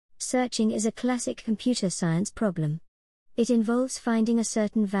Searching is a classic computer science problem. It involves finding a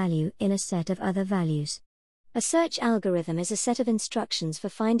certain value in a set of other values. A search algorithm is a set of instructions for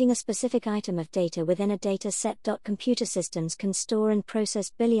finding a specific item of data within a data set. Computer systems can store and process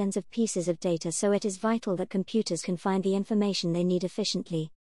billions of pieces of data, so it is vital that computers can find the information they need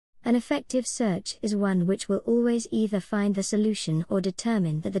efficiently. An effective search is one which will always either find the solution or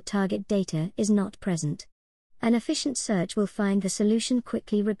determine that the target data is not present. An efficient search will find the solution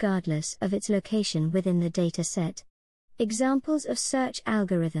quickly regardless of its location within the data set. Examples of search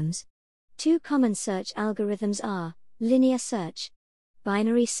algorithms. Two common search algorithms are linear search,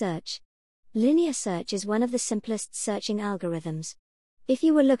 binary search. Linear search is one of the simplest searching algorithms. If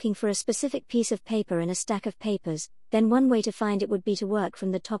you were looking for a specific piece of paper in a stack of papers, then one way to find it would be to work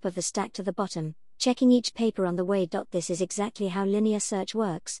from the top of the stack to the bottom, checking each paper on the way. This is exactly how linear search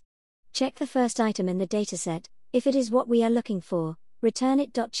works. Check the first item in the dataset. If it is what we are looking for, return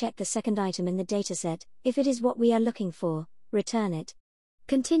it. Check the second item in the dataset. If it is what we are looking for, return it.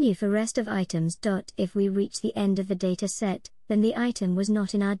 Continue for rest of items. If we reach the end of the data set, then the item was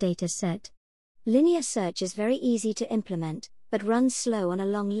not in our data set. Linear search is very easy to implement, but runs slow on a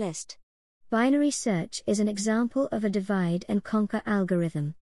long list. Binary search is an example of a divide and conquer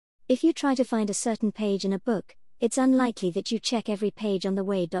algorithm. If you try to find a certain page in a book, it's unlikely that you check every page on the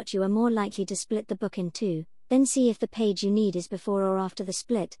way. You are more likely to split the book in two, then see if the page you need is before or after the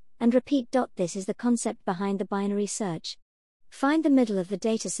split, and repeat. This is the concept behind the binary search. Find the middle of the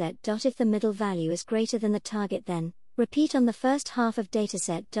dataset. If the middle value is greater than the target, then repeat on the first half of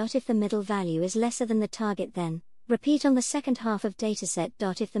dataset. If the middle value is lesser than the target, then repeat on the second half of dataset.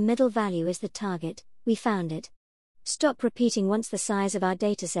 If the middle value is the target, we found it. Stop repeating once the size of our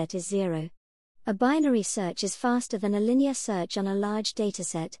dataset is 0. A binary search is faster than a linear search on a large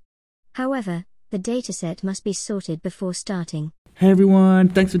dataset. However, the dataset must be sorted before starting. Hey everyone,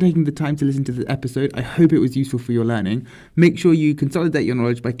 thanks for taking the time to listen to this episode. I hope it was useful for your learning. Make sure you consolidate your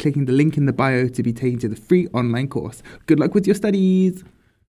knowledge by clicking the link in the bio to be taken to the free online course. Good luck with your studies!